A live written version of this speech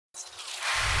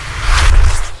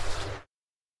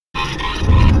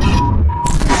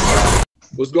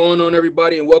What's going on,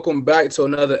 everybody, and welcome back to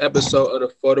another episode of the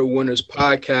Photo Winners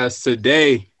podcast.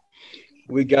 Today,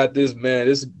 we got this man.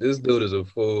 This dude is a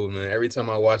fool, man. Every time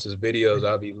I watch his videos,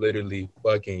 I'll be literally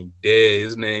fucking dead.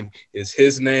 His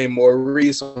name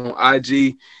Maurice on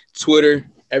IG, Twitter,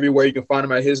 everywhere you can find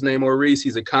him at his name Maurice.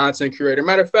 He's a content creator.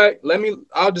 Matter of fact,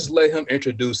 I'll just let him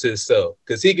introduce himself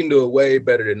because he can do it way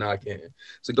better than I can.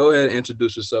 So go ahead and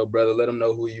introduce yourself, brother. Let them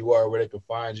know who you are, where they can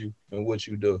find you, and what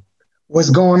you do. What's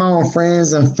going on,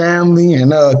 friends and family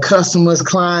and customers,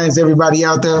 clients, everybody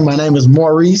out there? My name is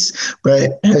Maurice,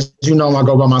 but as you know, I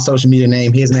go by my social media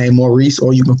name, his name Maurice,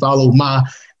 or you can follow my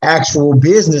actual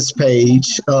business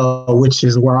page, which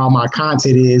is where all my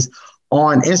content is,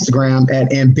 on Instagram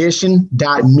at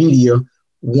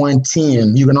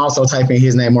ambition.media110. You can also type in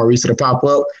his name Maurice, it'll pop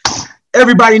up.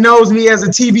 Everybody knows me as a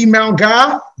TV mount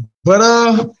guy, but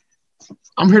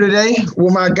I'm here today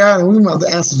with my guy, and we're about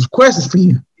to answer some questions for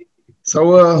you. So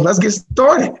let's get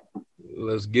started.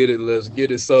 Let's get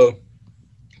it. So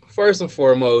first and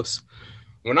foremost,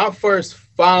 when I first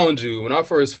found you,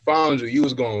 you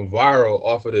was going viral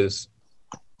off of this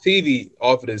TV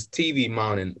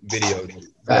mounting video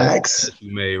that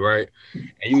you made, right?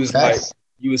 And you was like,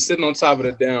 you was sitting on top of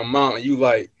the damn mountain. You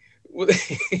like,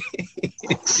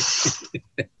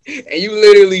 and you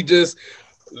literally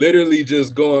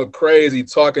just going crazy,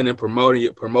 talking and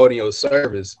promoting your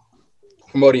service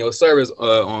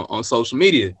on social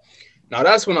media. Now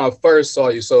that's when I first saw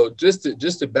you. So just to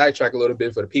backtrack a little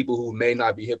bit for the people who may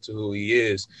not be hip to who he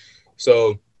is.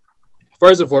 So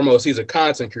first and foremost, he's a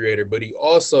content creator, but he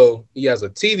has a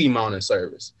TV mounting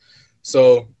service.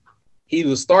 So he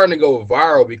was starting to go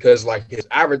viral because like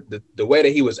the way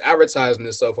that he was advertising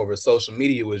himself over social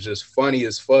media was just funny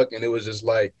as fuck, and it was just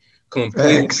like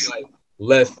completely like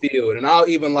left field. And I'll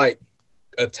even like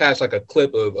attach like a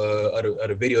clip of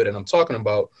the video that I'm talking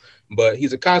about, but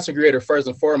he's a content creator first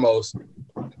and foremost.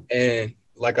 And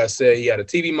like I said, he had a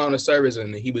TV mounted service,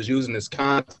 and he was using this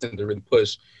content to really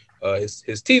push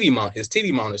his TV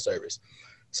mounted service.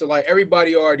 So like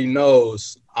everybody already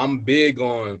knows,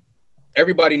 everybody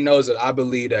knows that I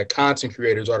believe that content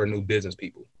creators are the new business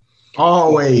people.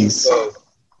 Always.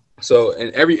 So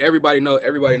and everybody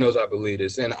knows I believe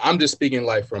this, and I'm just speaking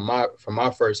like from my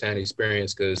firsthand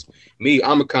experience, because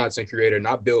I'm a content creator, and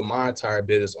I built my entire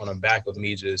business on the back of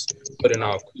me just putting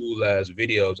out cool ass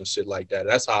videos and shit like that.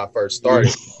 That's how I first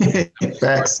started.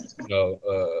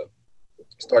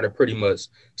 Started pretty much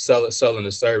selling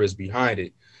the service behind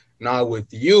it. Now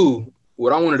with you,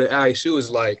 what I wanted to ask you is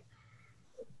like,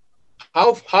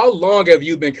 how long have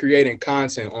you been creating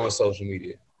content on social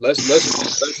media? Let's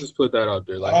just put that out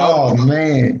there. Like, how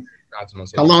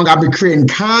long I've been creating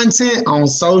content on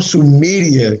social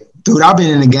media? Dude, I've been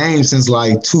in the game since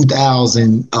like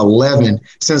 2011.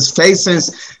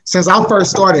 Since I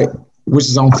first started, which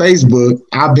is on Facebook,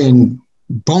 I've been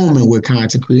booming with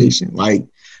content creation. Like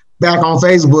back on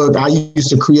Facebook, I used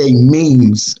to create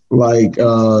memes, like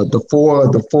the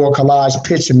four collage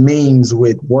picture memes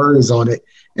with words on it.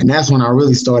 And that's when I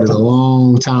really started a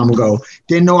long time ago.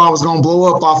 Didn't know I was going to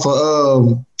blow up off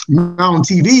of mountain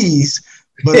TVs,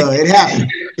 but it happened.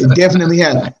 It definitely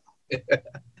happened.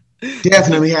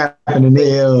 And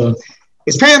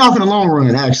it's paying off in the long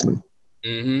run, actually.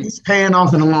 Mm-hmm. It's paying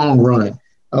off in the long run.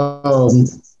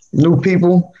 New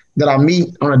people that I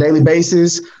meet on a daily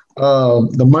basis.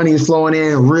 The money is flowing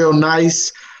in real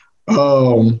nice.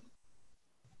 I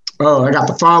got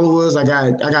the followers. I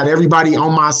got everybody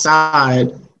on my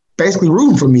side, basically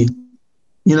rooting for me,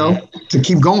 to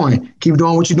keep going, keep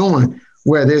doing what you're doing.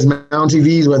 Whether it's mountain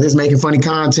TVs, whether it's making funny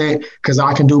content, because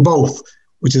I can do both,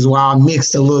 which is why I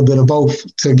mixed a little bit of both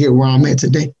to get where I'm at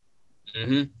today.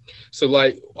 Mm-hmm. So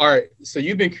like, all right, so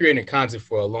you've been creating content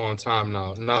for a long time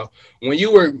now. Now, when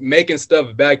you were making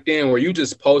stuff back then, were you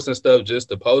just posting stuff just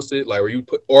to post it? Like, were you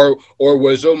or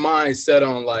was your mind set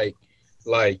on like,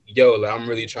 yo, like, I'm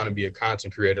really trying to be a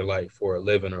content creator, like for a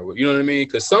living, or you know what I mean?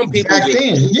 Because some people,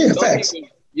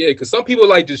 because some people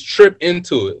like just trip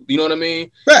into it. You know what I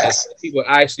mean? Facts. Some people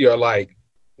actually are like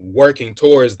working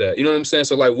towards that. You know what I'm saying?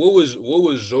 So like, what was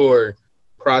your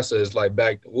process like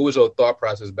back? What was your thought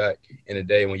process back in the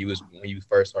day when you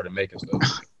first started making stuff?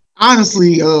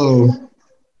 Honestly,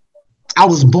 I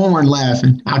was born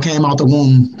laughing. I came out the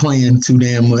womb playing too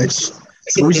damn much.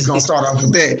 So we're just gonna start off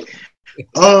with that.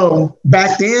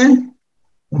 Back then,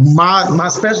 my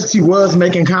specialty was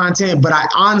making content, but I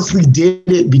honestly did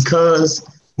it because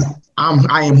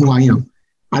I am who I am.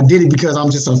 I did it because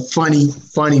I'm just a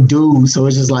funny dude. So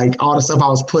it's just like all the stuff I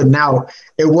was putting out,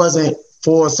 it wasn't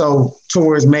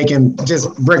towards making just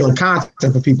regular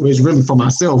content for people. It's really for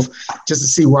myself, just to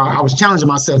see where I was challenging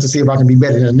myself to see if I can be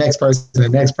better than the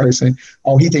next person.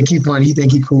 Oh, he think he funny, he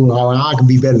think he cool. Oh, I can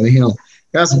be better than him.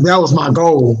 That was my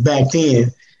goal back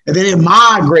then. And then it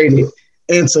migrated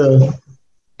into,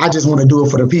 I just want to do it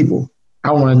for the people.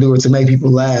 I want to do it to make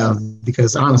people laugh,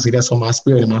 because honestly, that's what my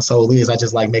spirit and my soul is. I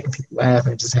just like making people laugh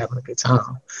and just having a good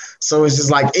time. So it's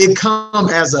just like, it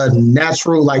comes as a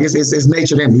natural, like it's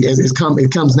nature in me.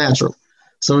 It comes natural.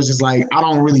 So it's just like, I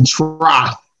don't really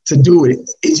try to do it.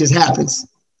 It just happens.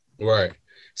 Right.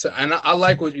 So, and I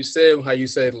like what you said, how you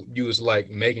said you was like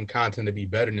making content to be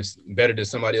better than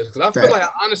somebody else. Because I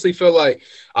honestly feel like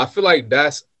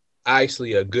that's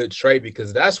actually a good trait,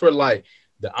 because that's where like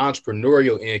the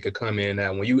entrepreneurial end could come in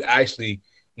at, when you actually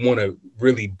want to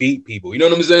really beat people. You know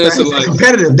what I'm saying? So like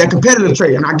that competitive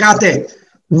trait, and I got that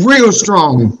real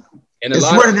strong. And it's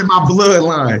running in my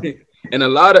bloodline. And a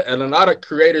lot of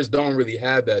creators don't really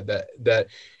have that.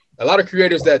 A lot of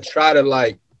creators that try to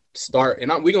like start,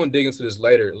 and we're gonna dig into this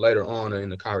later on in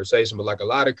the conversation, but like a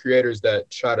lot of creators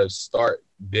that try to start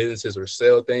businesses or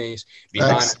sell things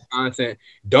behind the content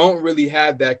don't really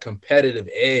have that competitive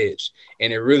edge,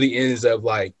 and it really ends up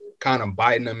like kind of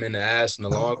biting them in the ass in the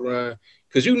long run.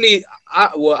 Because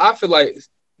I feel like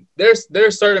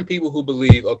there's certain people who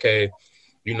believe, okay,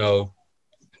 you know,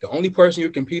 the only person you're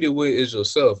competing with is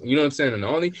yourself. You know what I'm saying?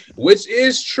 And which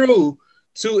is true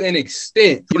to an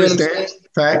extent. You know what I'm saying?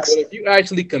 Facts. But if you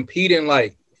actually competing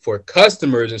like for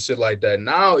customers and shit like that,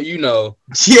 now you know.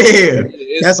 Yeah,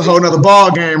 that's a whole nother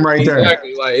ball game right there.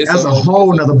 Exactly, like that's a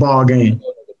whole nother ball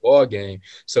game.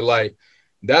 So like,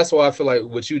 that's why I feel like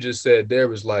what you just said there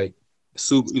was like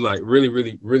super, like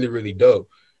really dope.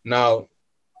 Now,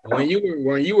 when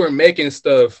you were making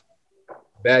stuff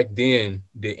back then,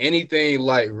 did anything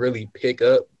like really pick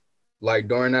up like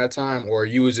during that time, or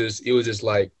it was just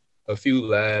like a few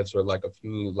laughs or like a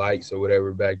few likes or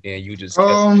whatever back then? You just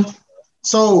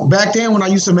So back then, when I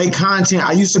used to make content,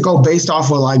 I used to go based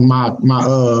off of like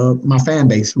my fan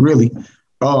base. Really,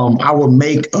 I would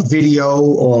make a video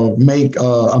or make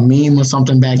a meme or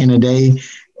something back in the day,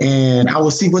 and I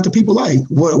would see what the people like,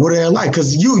 what they like,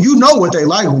 because you know what they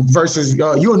like versus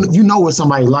you know what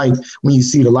somebody like when you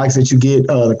see the likes that you get,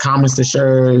 the comments, the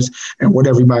shares, and what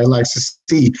everybody likes to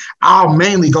see. I'll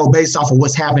mainly go based off of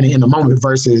what's happening in the moment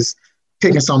versus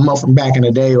picking something up from back in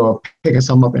the day or picking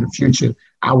something up in the future.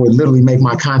 I would literally make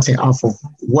my content off of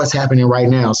what's happening right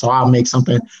now. So I'll make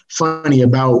something funny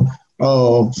about,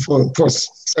 for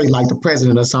say like the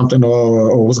president or something,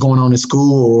 or what's going on in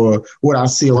school, or what I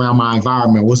see around my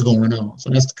environment, what's going on. So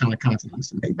that's the kind of content I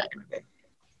used to make back in the day.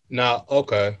 Now,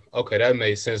 okay, that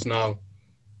makes sense. Now,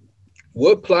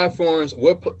 what platforms?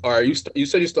 What are you? You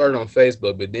said you started on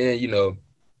Facebook, but then you know,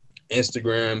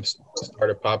 Instagram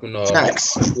started popping off,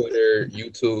 Twitter,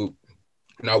 YouTube.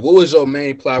 Now, what was your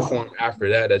main platform after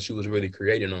that you was really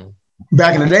creating on?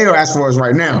 Back in the day, or as far as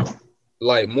right now?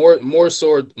 Like more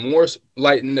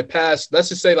like in the past, let's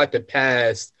just say like the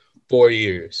past 4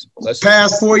 years.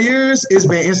 Past 4 years, it's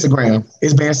been Instagram.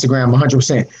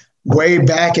 100%. Way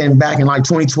back in like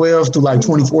 2012 to like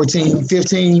 2014,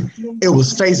 15, it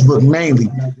was Facebook mainly.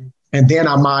 And then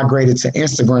I migrated to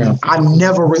Instagram.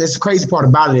 It's the crazy part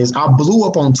about it is I blew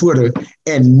up on Twitter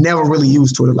and never really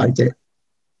used Twitter like that.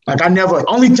 Like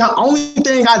only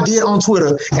thing I did on Twitter,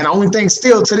 and the only thing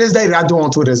still to this day that I do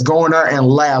on Twitter is go in there and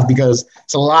laugh, because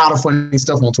it's a lot of funny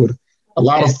stuff on Twitter. A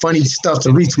lot of funny stuff to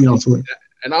retweet on Twitter.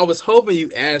 And I was hoping you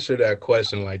answered that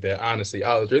question like that. Honestly,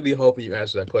 I was really hoping you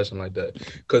answered that question like that,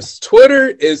 because Twitter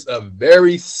is a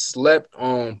very slept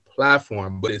on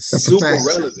platform, but it's super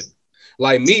relevant.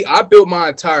 Like me, I built my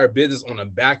entire business on the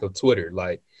back of Twitter.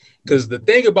 Like, because the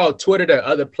thing about Twitter that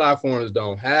other platforms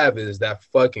don't have is that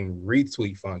fucking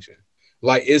retweet function.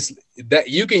 Like, it's that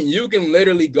you can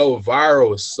literally go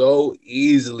viral so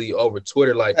easily over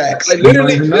Twitter. Like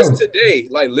literally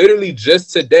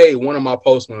just today, one of my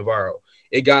posts went viral.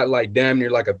 It got like damn near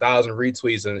like 1,000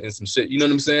 retweets and some shit. You know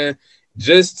what I'm saying?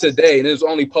 Just today, and it was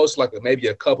only posted like maybe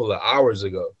a couple of hours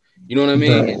ago. You know what I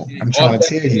mean? I'm trying to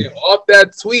tell you. Off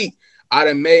that tweet, I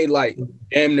done made like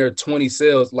damn near 20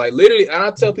 sales. Like literally, and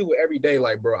I tell people every day,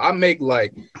 like, bro, I make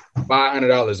like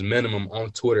 $500 minimum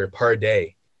on Twitter per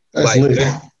day. That's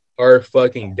like per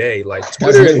fucking day. Like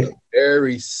Twitter is a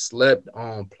very slept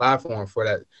on platform for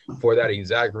that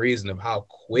exact reason of how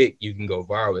quick you can go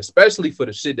viral, especially for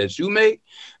the shit that you make.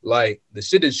 Like the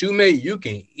shit that you make, you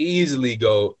can easily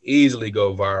go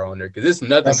viral on there, because it's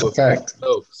nothing but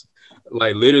jokes.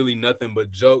 like literally nothing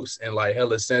but jokes and like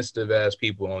hella sensitive ass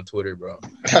people on Twitter, bro.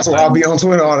 That's why I'll be on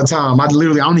Twitter all the time. I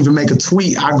don't even make a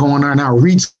tweet. I go on there and I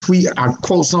retweet. I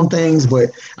quote some things, but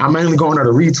I mainly go on there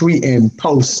to retweet and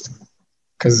post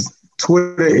because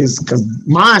because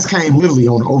mine came literally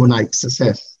on overnight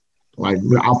success. Like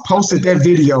I posted that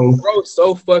video. Bro,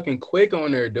 so fucking quick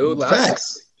on there, dude. Like,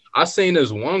 Facts. I seen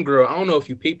this one girl. I don't know if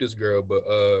you peeped this girl, but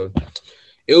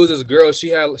it was this girl.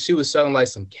 She was selling like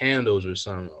some candles or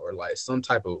something, or like some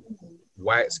type of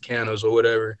wax candles or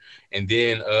whatever. And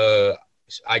then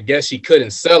I guess she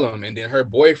couldn't sell them. And then her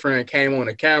boyfriend came on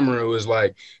the camera and was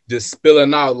like just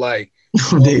spilling out like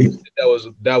that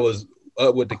was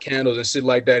up with the candles and shit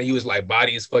like that. He was like, buy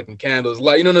these fucking candles,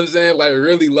 like, you know what I'm saying? Like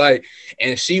really like,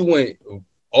 and she went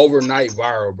overnight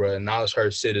viral, bro. And now her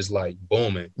shit is like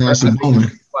booming. Now she's booming.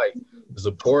 Like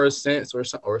Zipporah Sense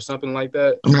or something like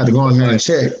that. I'm gonna have to go in there and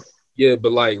check. Yeah,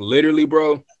 but like literally,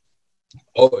 bro.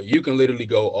 Oh, you can literally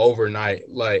go overnight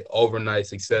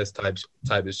success type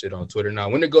of shit on Twitter. Now,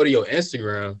 when you go to your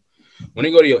Instagram,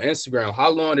 how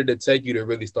long did it take you to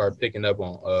really start picking up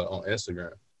on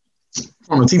Instagram?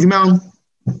 From a TV mountain?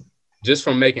 Just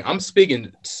from making, I'm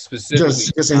speaking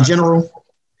specifically. Just in general?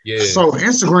 Yeah. So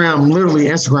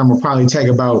Instagram will probably take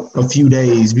about a few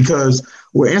days because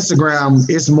with Instagram,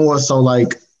 it's more so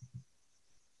like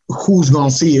who's going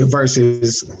to see it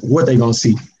versus what they're going to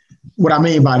see. What I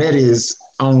mean by that is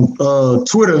on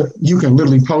Twitter, you can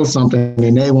literally post something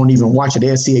and they won't even watch it.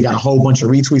 They'll see it got a whole bunch of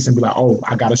retweets and be like, oh,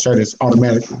 I got to share this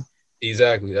automatically.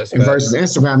 Exactly. That's and versus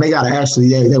Instagram, they got to actually,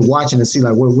 they're watching to see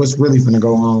like what's really going to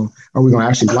go on. Are we going to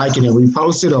actually like it and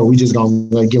repost it, or are we just going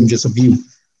to like give them just a view?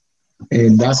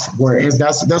 And that's what I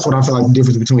feel like the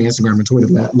difference between Instagram and Twitter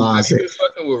lies. Have you been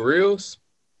fucking with Reels?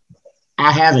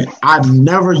 I haven't. I've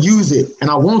never used it, and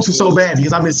I want to so bad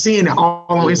because I've been seeing it all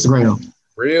on Instagram.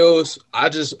 Reels, I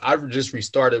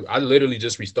literally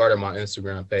just restarted my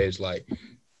Instagram page like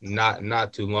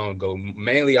not too long ago.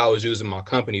 Mainly I was using my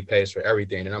company page for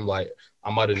everything, and I'm like,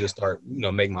 I might have just start,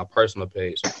 making my personal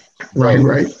page.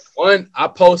 Right. One, I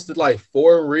posted like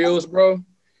 4 Reels, bro,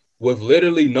 with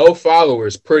literally no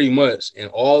followers pretty much, and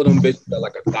all of them bitches got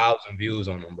like 1,000 views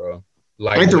on them, bro.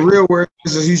 Like, ain't the real word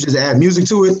is you just add music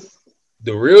to it?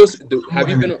 The Reels,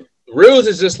 Reels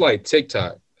is just like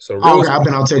TikTok. So Reels, I've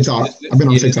been on TikTok.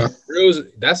 TikTok. Reels,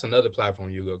 that's another platform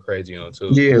you go crazy on too.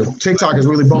 Yeah, TikTok is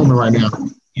really booming right now.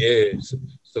 Yeah,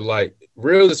 so like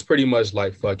Reels is pretty much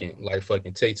like fucking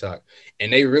TikTok,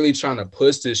 and they really trying to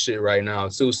push this shit right now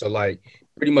too. So like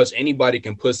pretty much anybody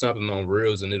can put something on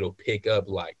Reels and it'll pick up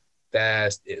like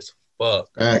fast as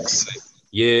fuck. Facts. Like,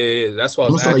 yeah, that's why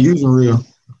I'm gonna start using Reel.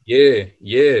 Yeah,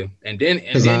 and then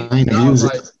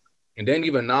And then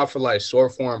even now for like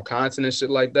short form content and shit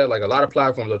like that, like a lot of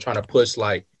platforms are trying to push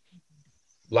like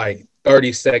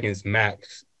 30 seconds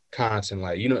max content,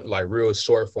 like like real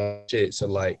short form shit. So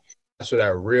like that's where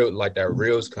that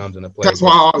Reels comes into play. That's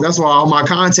why all my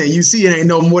content you see it ain't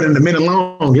no more than a minute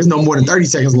long. It's no more than 30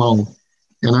 seconds long.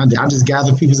 And I just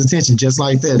gather people's attention just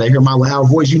like that. They hear my loud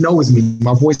voice, it's me.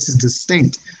 My voice is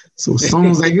distinct. So as soon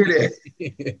as they hear that,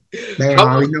 they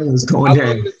already know what's going down.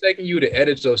 How long is it taking you to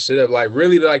edit your shit up? Like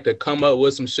really like to come up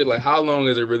with some shit? Like how long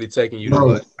is it really taking you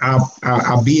bro, to I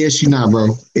BS you not,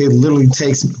 bro. It literally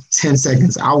takes 10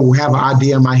 seconds. I will have an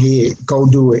idea in my head, go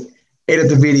do it, edit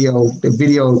the video.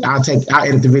 I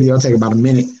edit the video, take about a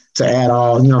minute to add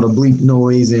all, the bleep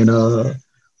noise and the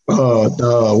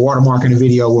watermark in the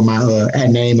video with my ad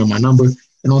name and my number. It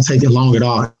don't take it long at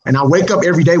all. And I wake up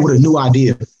every day with a new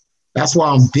idea. That's why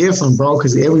I'm different, bro,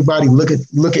 because everybody look at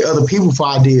other people for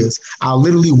ideas. I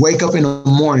literally wake up in the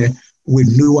morning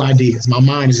with new ideas. My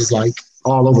mind is just like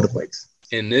all over the place.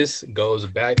 And this goes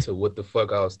back to what the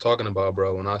fuck I was talking about,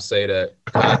 bro, when I say that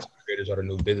content creators are the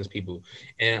new business people.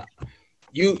 And I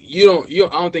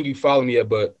don't think you follow me yet,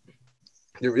 but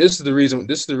this is the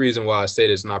reason why I say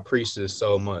this and I preach this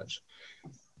so much.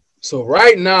 So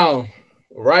right now,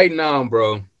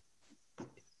 bro,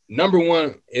 number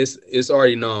one, it's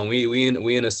already known. We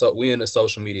in a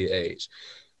social media age.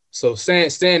 So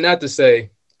saying that to say,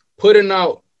 putting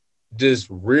out just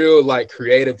real like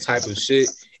creative type of shit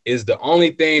is the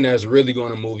only thing that's really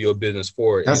going to move your business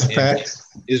forward. That's a fact.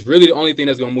 It's really the only thing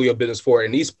that's going to move your business forward.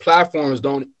 And these platforms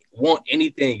don't want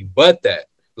anything but that.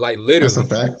 Like literally, that's a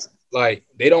fact. Like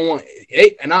they don't want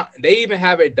it, they even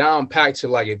have it down packed to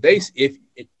like if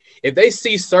they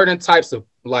see certain types of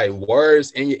like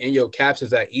words in your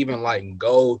captions that even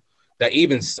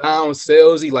sound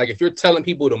salesy, like if you're telling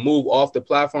people to move off the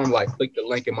platform, like click the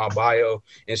link in my bio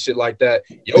and shit like that,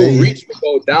 your reach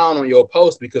will go down on your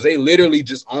post because they literally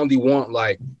just only want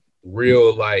like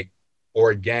real like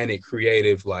organic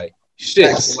creative like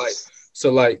shit. Like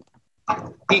so like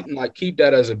keep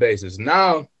that as a basis.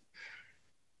 Now,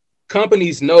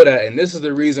 companies know that, and this is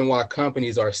the reason why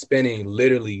companies are spending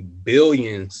literally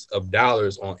billions of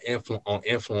dollars on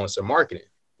influencer marketing,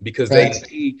 because they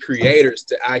need creators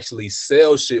to actually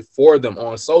sell shit for them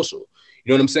on social. You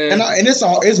know what I'm saying? And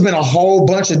it's been a whole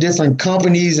bunch of different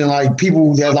companies and like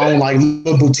people that own like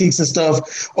little boutiques and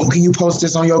stuff. Oh, can you post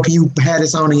this on can you have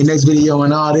this on in your next video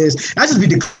and all this? I just be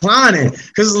declining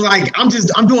because it's like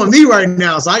I'm doing me right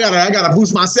now, so I gotta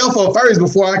boost myself up first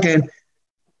before I can.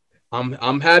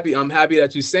 I'm happy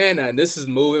that you're saying that, and this is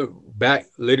moving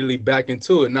literally back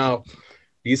into it now.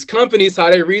 These companies,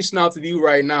 how they reaching out to you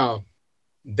right now,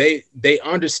 they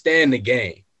understand the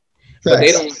game. But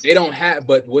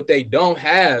but what they don't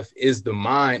have is the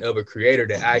mind of a creator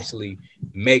to actually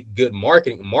make good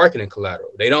marketing collateral.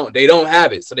 They don't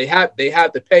have it. So they have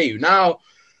to pay you. Now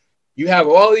you have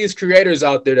all these creators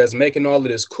out there that's making all of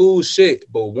this cool shit.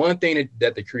 But one thing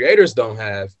that the creators don't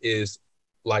have is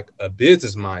like a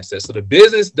business mindset. So the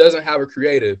business doesn't have a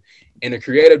creative, and the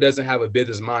creative doesn't have a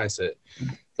business mindset.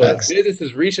 So the business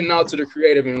is reaching out to the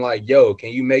creative and like, yo, can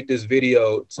you make this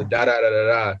video to da da da da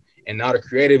da? And now the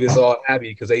creative is all happy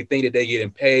because they think that they're getting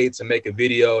paid to make a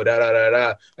video, da da da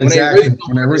da. When they really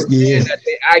don't understand that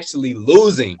they're actually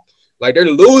losing. Like they're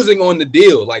losing on the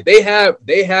deal. Like they have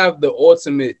the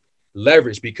ultimate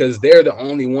leverage because they're the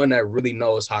only one that really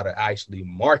knows how to actually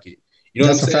market. You know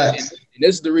what I'm saying? And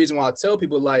this is the reason why I tell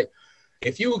people, like,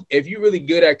 if you're really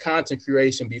good at content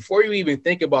creation, before you even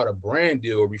think about a brand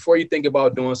deal or before you think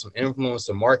about doing some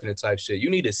influencer marketing type shit, you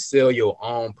need to sell your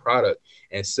own product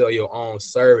and sell your own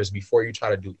service before you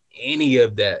try to do any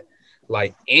of that,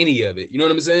 like any of it. You know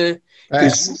what I'm saying?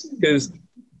 Because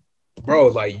bro,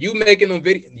 like you making them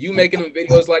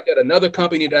videos like that, another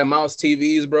company that mounts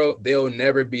TVs, bro, they'll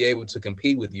never be able to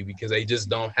compete with you because they just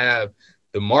don't have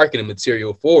the marketing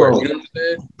material for it. You know what I'm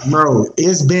saying? Bro,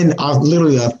 it's been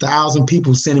literally 1,000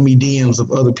 people sending me DMs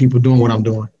of other people doing what I'm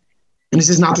doing. And it's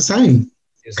just not the same.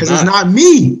 Because it's not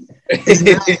me. It's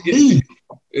not me.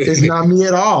 It's not me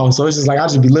at all. So it's just like, I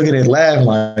just be looking at it laughing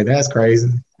like, that's crazy.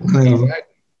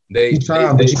 You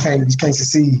try, but you can't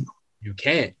succeed. You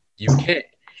can't.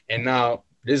 And now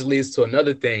this leads to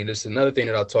another thing. There's another thing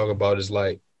that I'll talk about is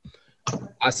like,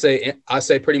 I say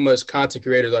pretty much content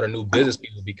creators are the new business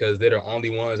people because they're the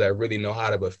only ones that really know how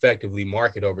to effectively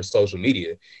market over social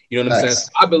media. You know what I'm saying? So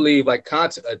I believe like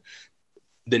content,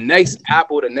 the next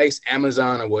Apple, the next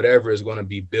Amazon or whatever is going to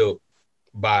be built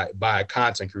by a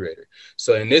content creator.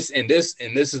 So this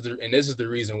is the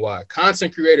reason why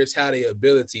content creators have the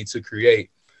ability to create,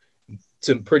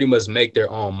 to pretty much make their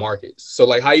own markets. So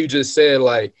like how you just said,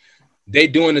 like they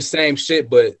doing the same shit,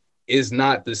 but it's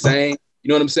not the same. You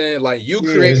know what I'm saying? Like you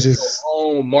create your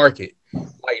own market.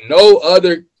 Like no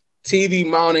other TV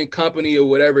mounting company or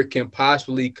whatever can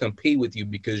possibly compete with you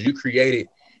because you created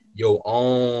your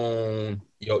own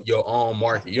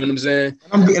market. You know what I'm saying?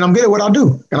 And I'm good at what I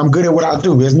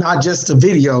do. It's not just the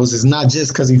videos. It's not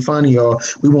just because he's funny or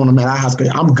we want him at our house.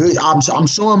 I'm good. I'm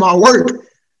showing my work.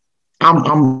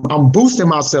 I'm boosting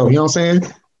myself. You know what I'm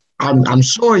saying? I'm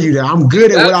showing you that I'm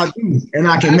good at what I do and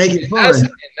I can make it fun.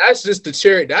 That's just the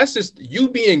cherry. That's just you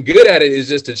being good at it is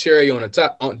just a cherry on the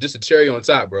top, just a cherry on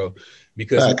top, bro.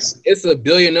 Because it's a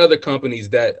billion other companies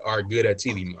that are good at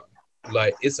TV mounting.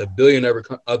 Like it's a billion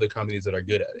other companies that are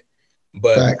good at it.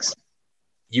 But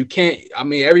you can't, I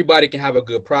mean, everybody can have a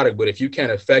good product, but if you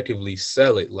can't effectively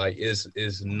sell it, like is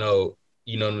no,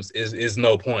 you know, is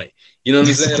no point. You know what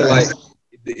I'm saying? Like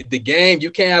the game, you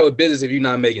can't have a business if you're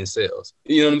not making sales.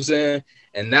 You know what I'm saying?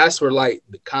 And that's where like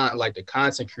the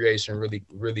content creation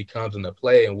really comes into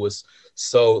play and was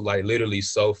so like literally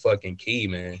so fucking key,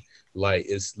 man. Like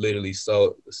it's literally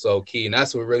so key. And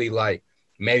that's what really like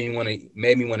made me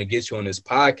want to get you on this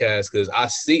podcast, because I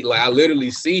literally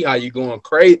see how you going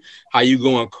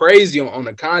crazy on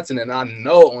the content, and I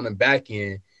know on the back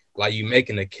end like you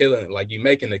making a killing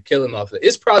off of it.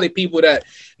 It's probably people that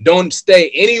don't stay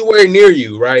anywhere near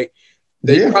you, right?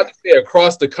 They probably stay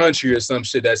across the country or some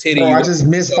shit that's hitting you. I just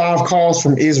missed 5 calls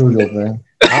from Israel, man.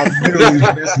 I literally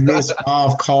just missed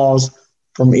 5 calls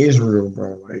from Israel,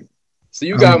 bro. Like, so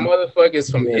you got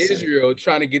motherfuckers from Israel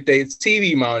trying to get their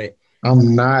TV mounted.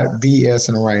 I'm not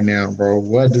BSing right now, bro.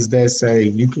 What does that say?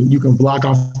 You can block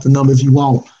off the number if you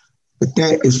want, but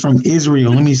that is from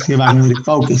Israel. Let me see if I can really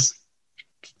focus.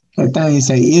 That thing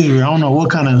say Israel. I don't know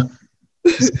what kind of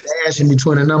dash in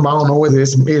between the number. I don't know whether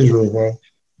it's from Israel, bro.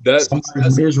 That's from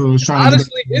Israel is trying.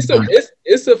 Honestly, it's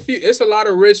a lot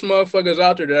of rich motherfuckers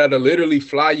out there that'll literally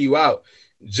fly you out.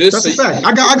 That's a fact.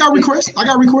 I got requests.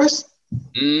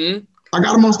 Mm-hmm. I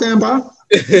got them on standby.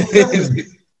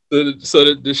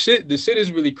 So the shit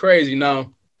is really crazy.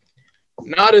 Now,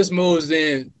 Now this moves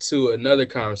into another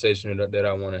conversation that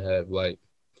I want to have. Like,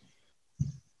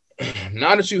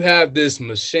 now that you have this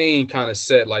machine kind of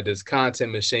set, like this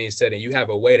content machine set, and you have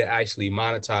a way to actually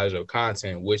monetize your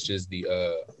content, which is the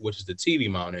TV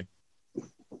mounting.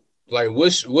 Like,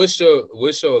 what's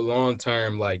your long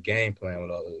term like game plan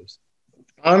with all of this?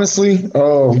 Honestly,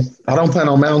 I don't plan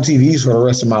on mounting TVs for the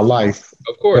rest of my life.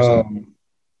 Of course not.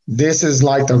 This is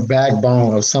like the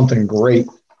backbone of something great.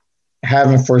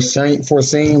 Having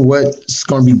foreseen what's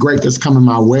going to be great that's coming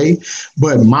my way,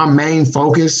 but my main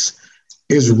focus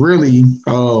is really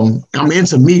I'm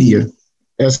into media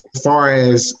as far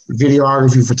as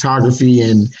videography, photography,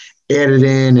 and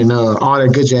editing and all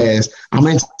that good jazz. I'm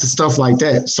into stuff like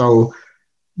that. So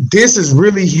this is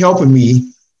really helping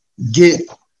me get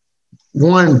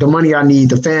one, the money I need,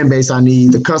 the fan base I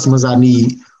need, the customers I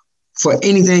need for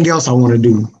anything else I want to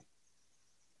do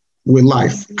with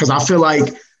life. Because I feel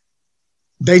like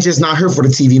they just not here for the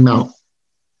TV mount.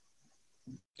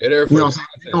 They're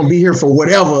gonna be here for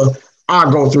whatever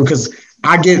I go through. Because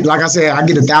I get, like I said, I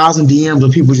get 1,000 DMs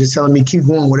of people just telling me, keep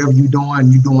going, whatever you're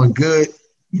doing good.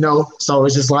 So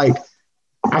it's just like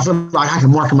I feel like I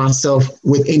can market myself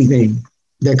with anything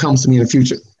that comes to me in the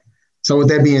future. So with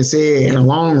that being said, in the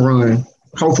long run,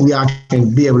 hopefully I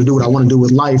can be able to do what I want to do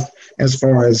with life as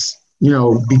far as,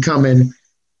 becoming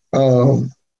a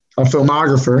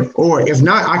filmographer, or if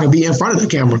not, I can be in front of the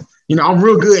camera. I'm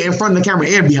real good in front of the camera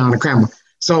and behind the camera.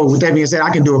 So with that being said, I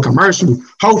can do a commercial.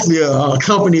 Hopefully a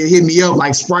company will hit me up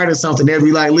like Sprite or something. They'll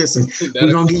be like, listen,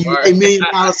 we're going to give you $8 million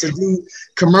to do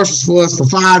commercials for us for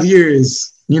 5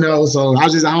 years. So I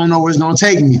don't know where it's going to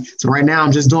take me. So right now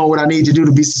I'm just doing what I need to do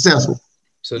to be successful.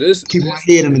 So keep my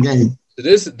head in the game. So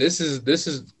this is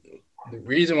the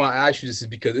reason why I asked you this is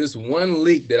because this one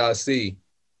leak that I see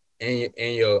in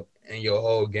your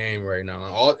whole game right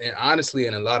now. And honestly,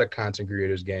 in a lot of content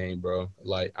creators' game, bro.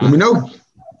 Like, let me know.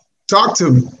 Talk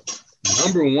to me.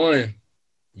 Number one,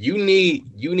 you need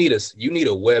a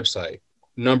website.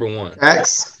 Number one,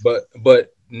 Facts.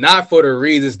 But not for the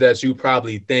reasons that you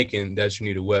probably thinking that you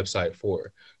need a website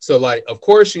for. So, like, of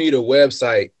course, you need a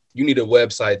website. You need a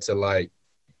website to like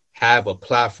have a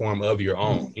platform of your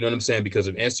own. You know what I'm saying? Because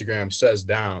if Instagram shuts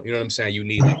down, you know what I'm saying? You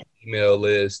need an email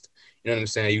list. You know what I'm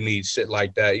saying? You need shit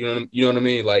like that. You know what I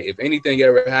mean? Like, if anything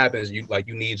ever happens, you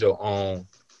need your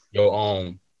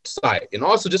own site. And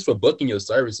also just for booking your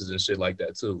services and shit like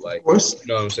that too. Like, you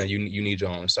know what I'm saying? You need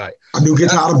your own site. I do get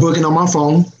tired of booking on my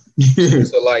phone.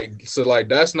 so like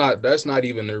that's not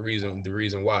even the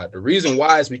reason why. The reason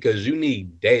why is because you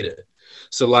need data.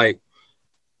 So like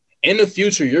in the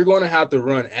future, you're going to have to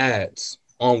run ads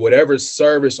on whatever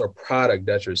service or product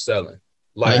that you're selling.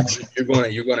 Like you're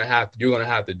gonna have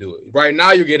to do it. Right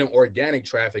now, you're getting organic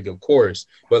traffic, of course,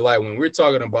 but like when we're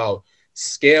talking about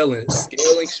scaling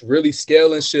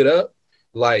shit up,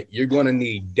 like you're gonna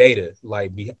need data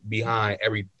like behind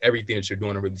everything that you're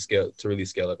doing to really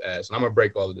scale up ads. And I'm gonna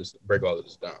break all of this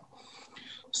down.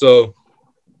 So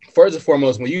first and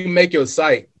foremost, when you make your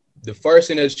site, the first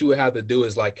thing that you would have to do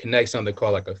is like connect something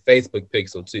called like a Facebook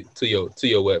pixel to your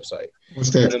website.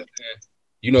 What's that?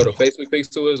 You know what a Facebook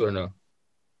pixel is or no?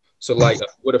 So like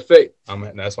what a fake,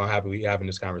 that's why I'm happy we having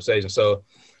this conversation. So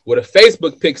what a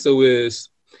Facebook pixel is,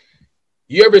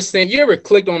 you ever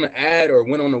clicked on the ad or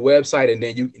went on the website and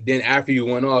then after you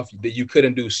went off that you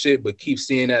couldn't do shit but keep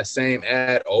seeing that same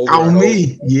ad over on and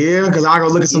me over. Yeah, because I go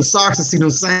look at some socks and see them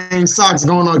same socks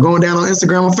going down on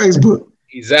Instagram or Facebook.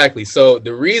 Exactly. So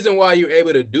the reason why you're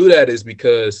able to do that is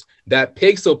because that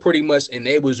pixel pretty much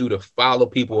enables you to follow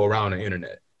people around the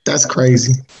internet. That's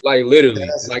crazy. Like literally,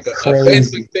 like a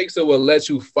Facebook pixel will let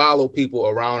you follow people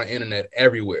around the internet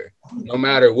everywhere, no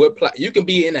matter what. You can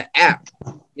be in an app,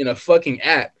 in a fucking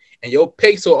app, and your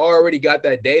pixel already got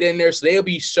that data in there, so they'll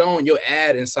be showing your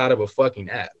ad inside of a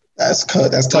fucking app. That's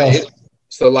tough.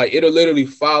 So like it'll literally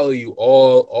follow you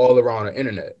all around the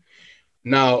internet.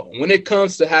 Now, when it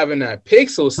comes to having that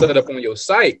pixel set up on your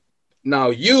site,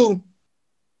 now you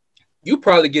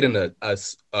probably getting a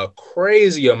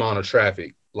crazy amount of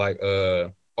traffic. Like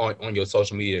on your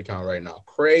social media account right now,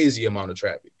 crazy amount of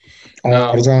traffic.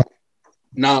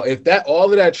 Now, if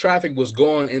all of that traffic was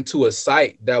going into a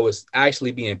site that was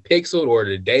actually being pixeled or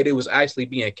the data was actually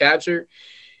being captured,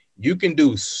 you can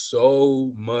do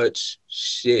so much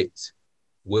shit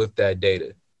with that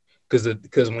data.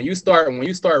 Because when you start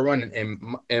running,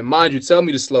 and mind you, tell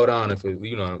me to slow down if it,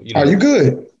 you know. Are you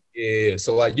good? Yeah,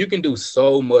 so like you can do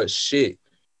so much shit.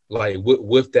 Like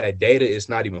with that data, it's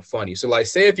not even funny. So like,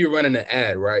 say if you're running an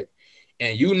ad, right?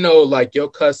 And like your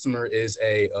customer is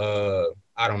a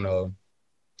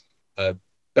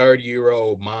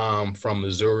 30-year-old mom from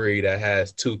Missouri that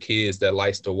has 2 kids that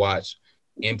likes to watch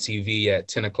MTV at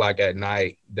 10 o'clock at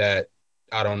night that,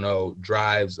 I don't know,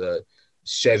 drives a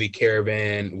Chevy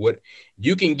Caravan. What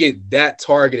you can get that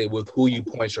targeted with who you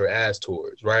point your ass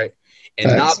towards, right?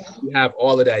 And now that you have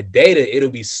all of that data, it'll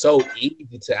be so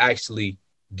easy to actually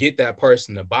get that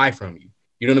person to buy from you.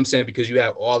 You know what I'm saying? Because you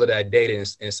have all of that data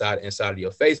inside of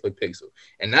your Facebook pixel.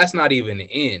 And that's not even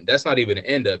the end. That's not even the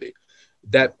end of it.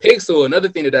 That pixel, another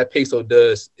thing that pixel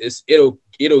does is it'll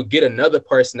get another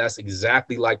person that's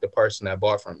exactly like the person that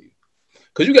bought from you.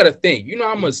 Because you got to think, you know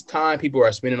how much time people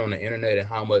are spending on the internet and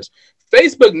how much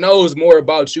Facebook knows more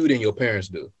about you than your parents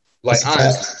do. Like,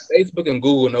 honestly, Facebook and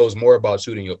Google knows more about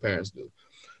you than your parents do.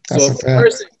 So if a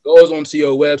person goes onto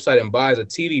your website and buys a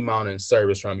TV mounting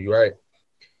service from you, right?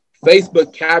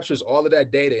 Facebook captures all of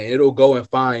that data and it'll go and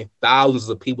find thousands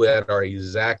of people that are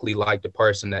exactly like the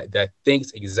person that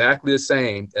thinks exactly the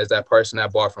same as that person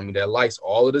that bought from you, that likes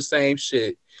all of the same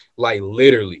shit, like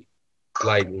literally.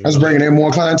 Like that's bringing in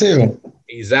more clientele.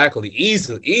 Exactly.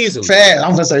 Easily. Fast.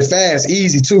 I'm gonna say fast,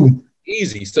 easy too.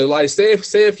 Easy. So like say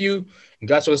if you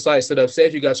got your site set up, say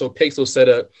if you got your pixel set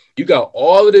up, you got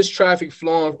all of this traffic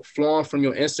flowing from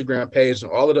your Instagram page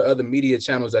and all of the other media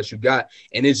channels that you got,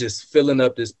 and it's just filling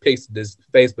up this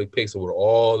Facebook pixel with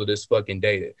all of this fucking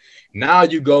data. Now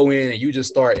you go in and you just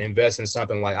start investing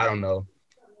something like, I don't know,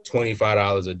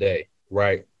 $25 a day,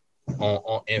 right?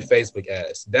 On in Facebook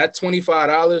ads. That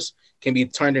 $25 can be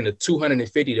turned into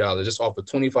 $250 just off of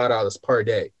 $25 per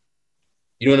day.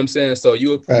 You know what I'm saying? So you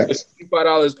would put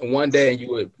 $25 in one day and you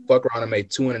would fuck around and make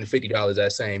 $250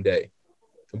 that same day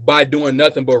by doing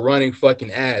nothing but running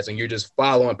fucking ads, and you're just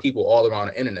following people all around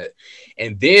the internet.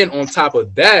 And then on top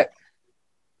of that,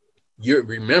 you're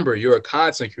a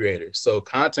content creator. So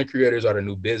content creators are the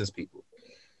new business people.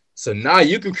 So now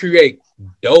you can create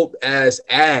dope ass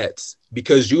ads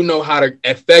because you know how to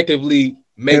effectively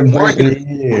make marketing.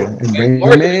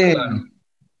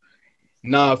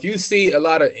 Now, if you see a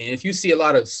lot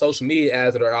of social media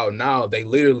ads that are out now, they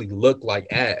literally look like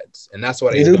ads, and that's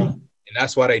why they don't. And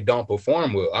that's why they don't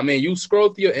perform well. I mean, you scroll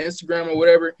through your Instagram or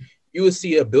whatever, you will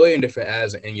see a billion different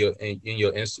ads in your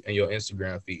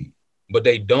Instagram feed, but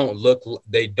they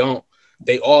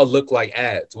all look like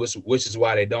ads, which is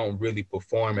why they don't really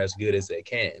perform as good as they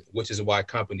can. Which is why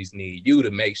companies need you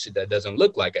to make shit that doesn't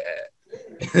look like an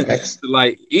ad.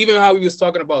 Like even how we was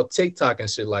talking about TikTok and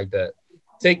shit like that.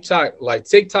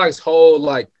 TikTok's whole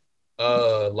like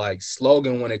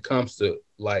slogan when it comes to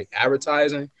like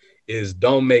advertising is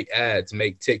don't make ads,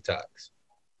 make TikToks.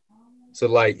 So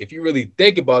like if you really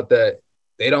think about that,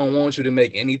 they don't want you to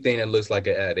make anything that looks like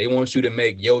an ad. They want you to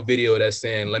make your video that's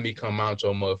saying, let me come out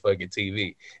your motherfucking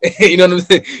TV. You know what I'm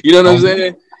saying? You know what I'm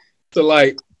saying? So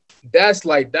like that's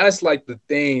the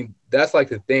thing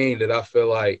that I feel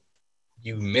like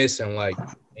you missing like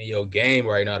in your game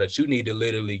right now that you need to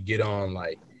literally get on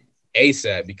like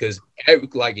ASAP, because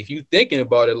if you thinking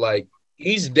about it, like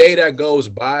each day that goes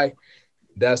by,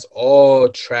 that's all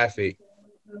traffic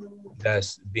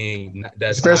that's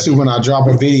especially when I drop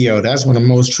a video, that's when the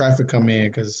most traffic come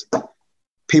in because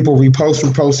people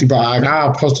repost, but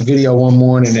I'll post a video one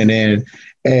morning and then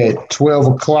at 12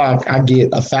 o'clock I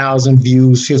get 1,000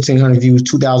 views, 1,500 views,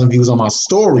 2,000 views on my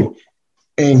story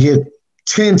and get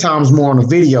 10 times more on the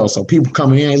video. So people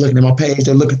coming in, looking at my page,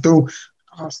 they're looking through.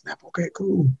 Oh, snap. Okay,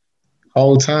 cool.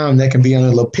 Whole time that can be on a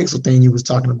little pixel thing you was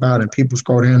talking about, and people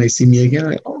scroll down, they see me again.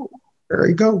 Like, oh, there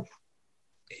you go.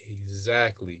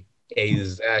 Exactly.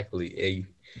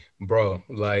 Bro,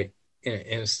 like,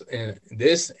 and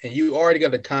this, and you already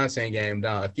got the content game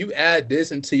down. If you add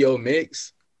this into your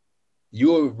mix, you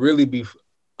will really be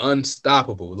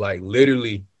unstoppable. Like,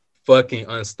 literally fucking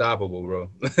unstoppable, bro.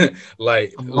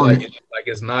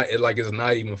 It's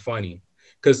not even funny.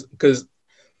 Cause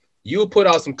you put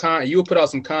out some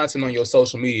content on your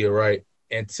social media, right?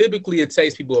 And typically it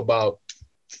takes people about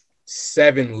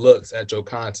 7 looks at your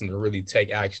content to really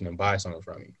take action and buy something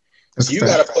from you. So you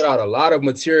got to put out a lot of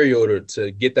material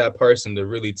to get that person to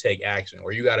really take action,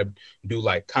 or you got to do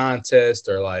like contests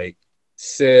or like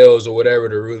sales or whatever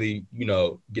to really,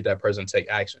 get that person to take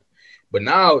action. But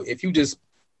now if you just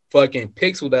fucking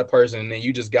pixel that person and then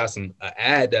you just got an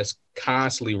ad that's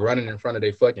constantly running in front of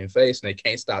their fucking face and they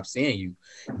can't stop seeing you,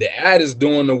 the ad is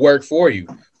doing the work for you.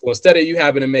 So instead of you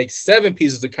having to make 7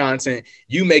 pieces of content,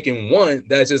 you making one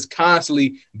that's just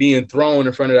constantly being thrown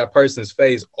in front of that person's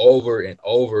face over and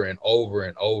over and over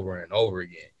and over and over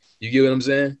again. You get what I'm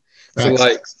saying? So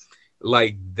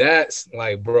like that's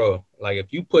like, bro, like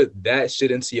if you put that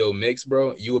shit into your mix,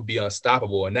 bro, you would be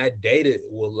unstoppable, and that data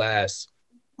will last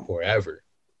forever.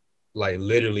 Like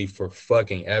literally for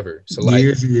fucking ever. So like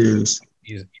years.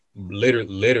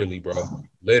 Literally, bro.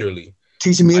 Literally.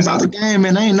 teaching me about the game,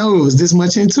 and I didn't know it was this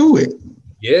much into it.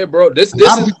 Yeah, bro. A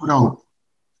lot of people don't.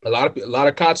 A lot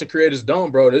of content creators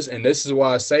don't, bro. This is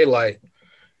why I say, like,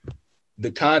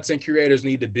 the content creators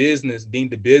need the business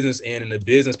end, and the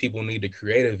business people need the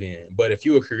creative end. But if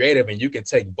you're a creative and you can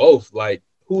take both, like,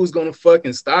 who's gonna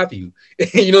fucking stop you?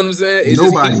 You know what I'm saying? It's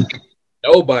nobody.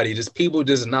 Nobody. Just people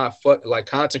just not like,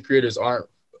 content creators aren't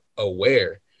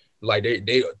aware. Like,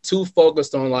 they too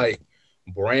focused on, like,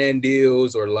 brand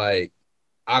deals, or, like,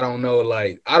 I don't know,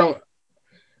 like,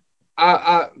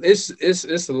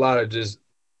 it's a lot of just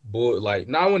like,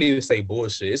 no, I wouldn't even say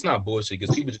bullshit. It's not bullshit,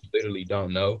 because people just literally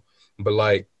don't know. But,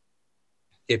 like,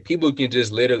 if people can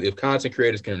just literally, if content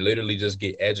creators can literally just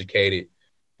get educated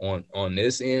on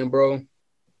this end, bro,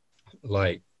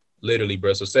 like, literally,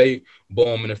 bro. So say,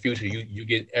 boom, in the future, you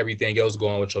get everything else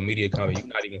going with your media company. You're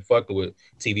not even fucking with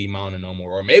TV mounting no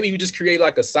more. Or maybe you just create,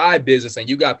 like, a side business, and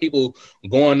you got people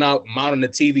going out mounting the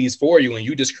TVs for you, and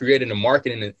you just creating the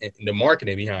marketing and the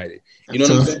marketing behind it. You know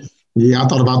what I'm saying? Yeah, I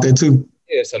thought about that too.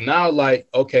 Yeah, so now, like,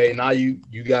 okay, now you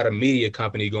got a media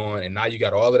company going, and now you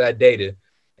got all of that data,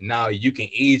 and now you can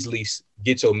easily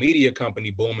get your media company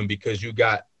booming, because you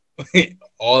got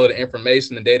all of the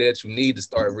information and data that you need to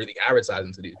start really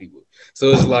advertising to these people. So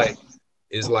it's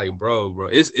like, bro,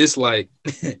 it's like,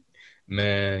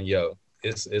 man, yo,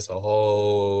 it's a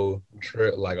whole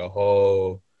trail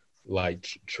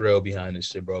behind this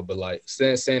shit, bro. But, like,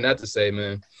 saying that to say,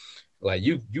 man, like,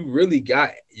 you really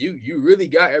got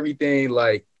everything,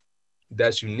 like,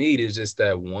 that you need. Is just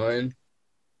that one,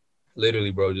 literally,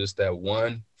 bro, just that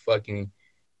one fucking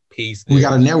piece. We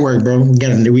got a network, bro. We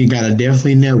got to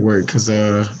definitely network, because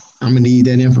I'm gonna need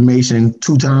that information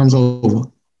 2 times over.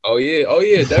 Oh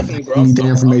yeah, definitely, bro. I need that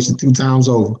information 2 times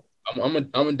over. I'm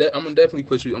gonna definitely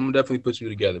put you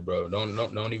together, bro.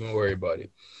 Don't even worry about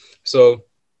it. So,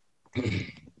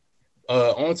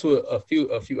 on to a few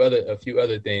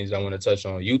other things I want to touch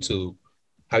on. YouTube.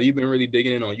 Have you been really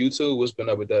digging in on YouTube? What's been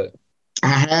up with that? I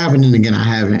have, and then again, I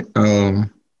haven't.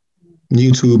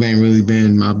 YouTube ain't really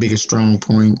been my biggest strong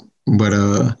point, but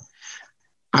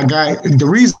I got the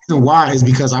reason why is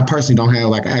because I personally don't have,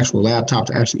 like, an actual laptop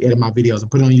to actually edit my videos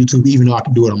and put it on YouTube, even though I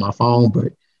can do it on my phone.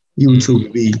 But YouTube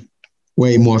would be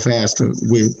way more faster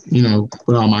with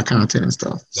all my content and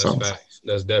stuff. Facts.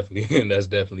 That's definitely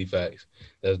facts.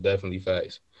 That's definitely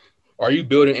facts. Are you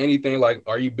building anything, like,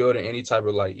 are you building any type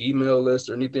of, like, email list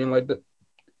or anything like that?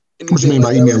 What you mean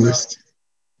by email list?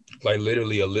 Like,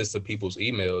 literally a list of people's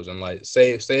emails, and, like,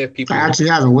 say if people. I actually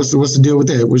haven't. What's the deal with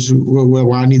that?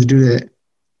 Why I need to do that?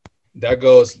 That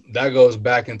goes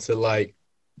back into, like,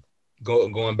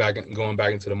 going back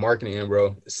into the marketing end,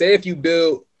 bro. Say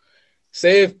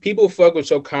if people fuck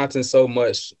with your content so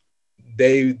much,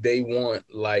 they want,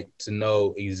 like, to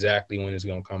know exactly when it's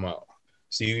gonna come out.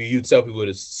 So you tell people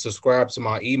to subscribe to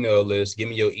my email list, give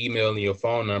me your email and your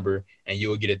phone number, and you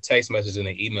will get a text message in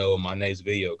the email when my next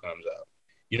video comes out.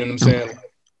 You know what I'm saying?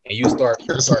 And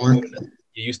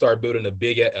you start building a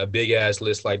big ass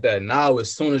list like that. Now,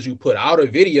 as soon as you put out a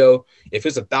video, if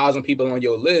it's 1,000 people on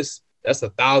your list, that's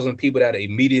 1,000 people that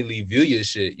immediately view your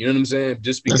shit. You know what I'm saying?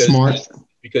 Just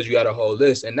because you got a whole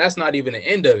list, and that's not even the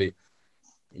end of it.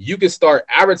 You can start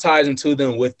advertising to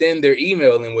them within their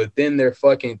email and within their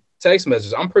fucking text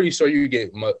messages. I'm pretty sure you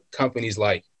get companies,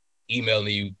 like,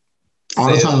 emailing you all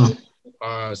the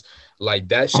time. Like,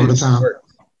 that shit works.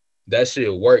 That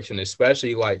shit works, and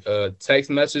especially, like, text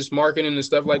message marketing and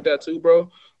stuff like that too, bro.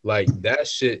 Like, that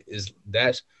shit is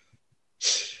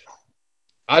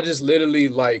I just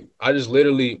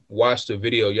literally watched a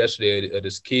video yesterday of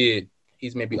this kid. I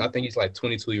think he's like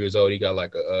 22 years old. He got,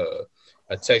 like,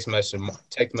 a text message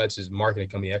marketing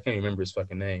company. I can't remember his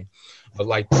fucking name, but,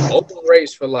 like, the open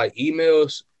rates for, like,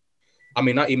 emails, I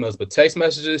mean, not emails, but text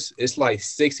messages, it's like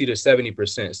 60 to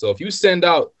 70%. So if you send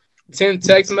out 10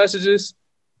 text messages,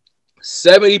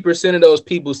 70% of those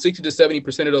people, 60 to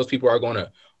 70% of those people are going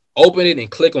to open it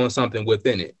and click on something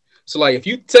within it. So, like,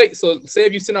 say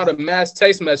if you send out a mass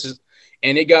text message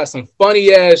and it got some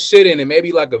funny ass shit in it,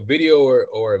 maybe like a video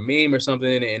or a meme or something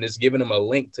in it, and it's giving them a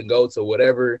link to go to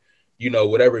whatever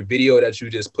video that you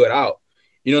just put out.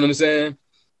 You know what I'm saying?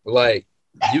 Like,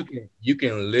 you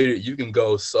can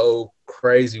go so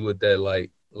crazy with that,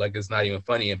 like it's not even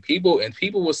funny, and people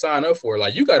will sign up for it.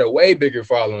 Like, you got a way bigger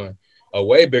following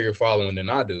than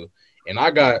I do, and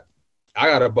I got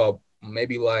about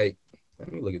maybe, like,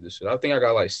 let me look at this shit. I think I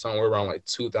got, like, somewhere around, like,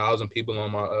 2,000 people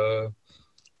on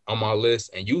my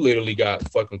list, and you literally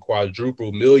got fucking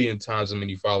quadruple million times as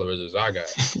many followers as I got.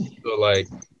 So, like,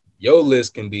 your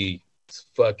list can be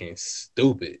fucking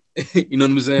stupid. You know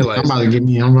what I'm saying? Like, I'm about to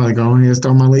go ahead and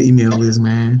start my little email list,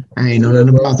 man. I ain't know nothing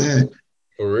about that.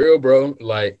 For real, bro.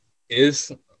 Like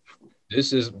it's it's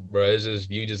just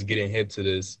you just getting hip to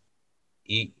this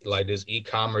this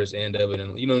e-commerce end of it,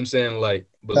 and you know what I'm saying? Like,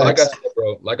 but like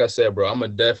I said, bro, I'm gonna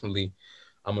definitely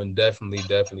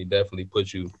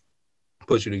put you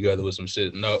together with some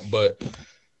shit. No, but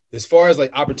as far as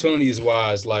like opportunities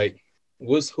wise, like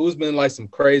who's been like some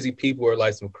crazy people or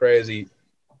like some crazy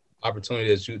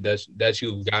opportunities that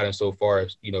you've gotten so far,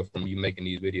 you know, from you making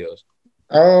these videos?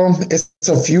 It's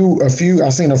a few. I've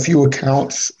seen a few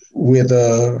accounts with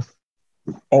well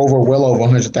over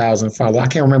 100,000 followers. I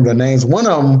can't remember the names. One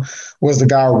of them was the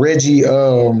guy Reggie.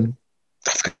 I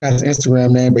forgot his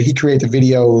Instagram name, but he created the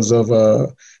videos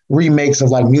of remakes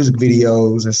of like music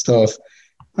videos and stuff.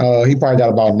 He probably got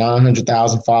about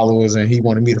 900,000 followers, and he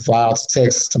wanted me to fly out to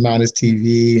Texas to mount his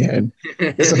TV. And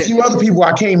there's a few other people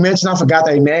I can't mention. I forgot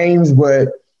their names, but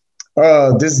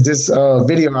this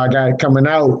video I got coming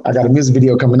out. I got a music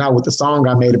video coming out with the song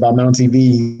I made about Mount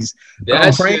TVs.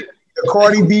 I'm praying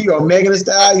Cardi B or Megan Thee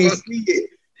Stallion see it,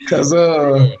 because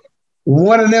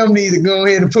one of them needs to go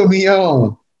ahead and put me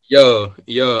on. Yo,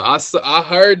 I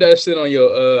heard that shit on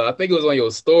your I think it was on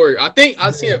your story. I think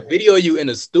I seen a video of you in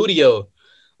the studio,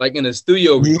 like in the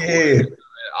studio. Yeah,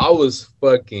 I was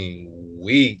fucking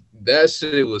weak. That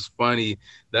shit was funny.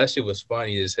 That shit was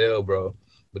funny as hell, bro.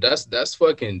 But that's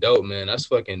fucking dope, man. That's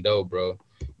fucking dope, bro.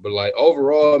 But like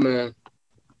overall, man,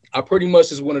 I pretty much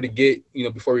just wanted to get, you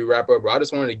know, before we wrap up, bro, I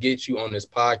just wanted to get you on this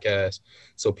podcast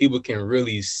so people can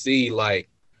really see, like,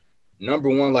 number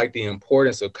one, like the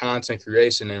importance of content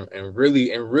creation and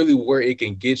really where it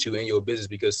can get you in your business,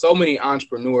 because so many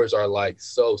entrepreneurs are like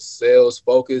so sales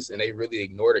focused and they really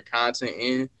ignore the content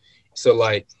in. So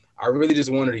like, I really just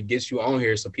wanted to get you on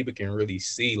here so people can really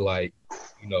see, like,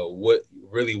 you know, what's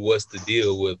the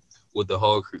deal with the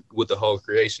whole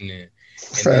creation in.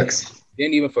 Facts.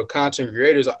 Then even for content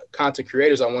creators, I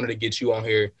wanted to get you on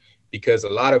here because a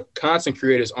lot of content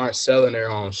creators aren't selling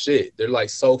their own shit. They're like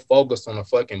so focused on a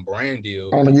fucking brand deal.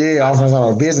 On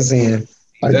a business end.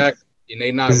 Exactly. And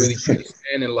they not really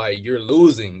understanding, like, you're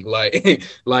losing. Like,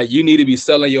 like you need to be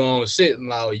selling your own shit.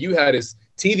 Now you had this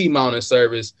TV mounting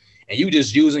service and you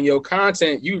just using your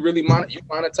content. You really you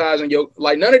monetizing your,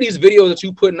 like, none of these videos that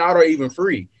you putting out are even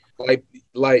free.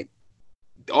 Like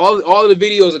all of the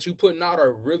videos that you putting out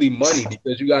are really money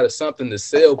because you got something to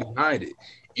sell behind it.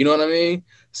 You know what I mean?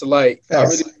 So like, yes. I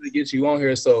really want to get you on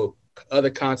here so other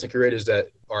content creators that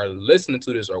are listening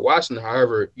to this or watching,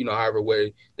 however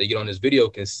way they get on this video,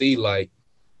 can see, like,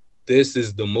 this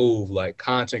is the move. Like,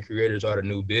 content creators are the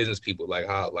new business people, like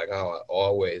how I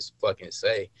always fucking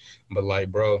say. But like,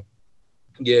 bro,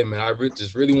 yeah, man, I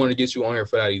just really want to get you on here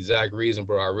for that exact reason,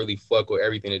 bro. I really fuck with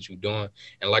everything that you're doing.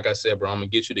 And like I said, bro, I'm gonna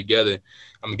get you together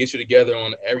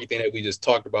on everything that we just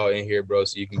talked about in here, bro,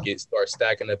 so you can start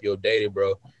stacking up your data,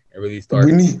 bro, and really start.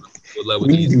 We need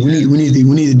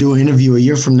to do an interview a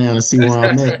year from now to see where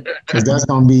I'm at, because that's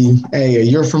gonna be, hey, a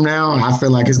year from now, I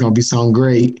feel like it's gonna be something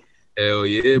great. Hell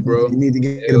yeah, bro. You need to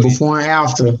get it before and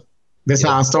after. That's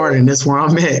how I started, and that's where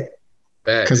I'm at.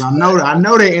 Because I know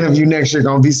that interview next year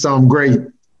gonna be something great.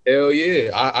 Hell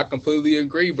yeah, I completely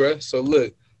agree, bro. So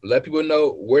look, let people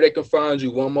know where they can find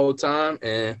you one more time,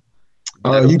 and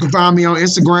you can find me on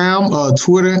Instagram,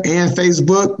 Twitter, and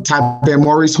Facebook. Type in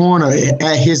Maurice Horn or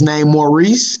at his name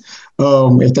Maurice.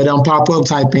 If they don't pop up,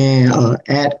 type in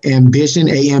at Ambition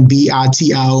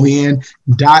AMBITION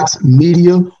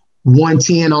 .media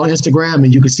 110 on Instagram,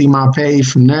 and you can see my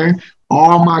page from there.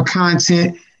 All my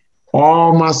content,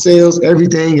 all my sales,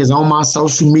 everything is on my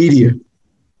social media.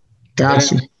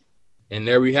 Gotcha. And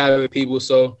there we have it, people.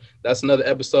 So that's another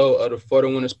episode of the For the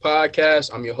Winners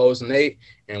podcast. I'm your host, Nate,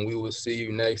 and we will see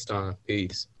you next time.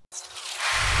 Peace.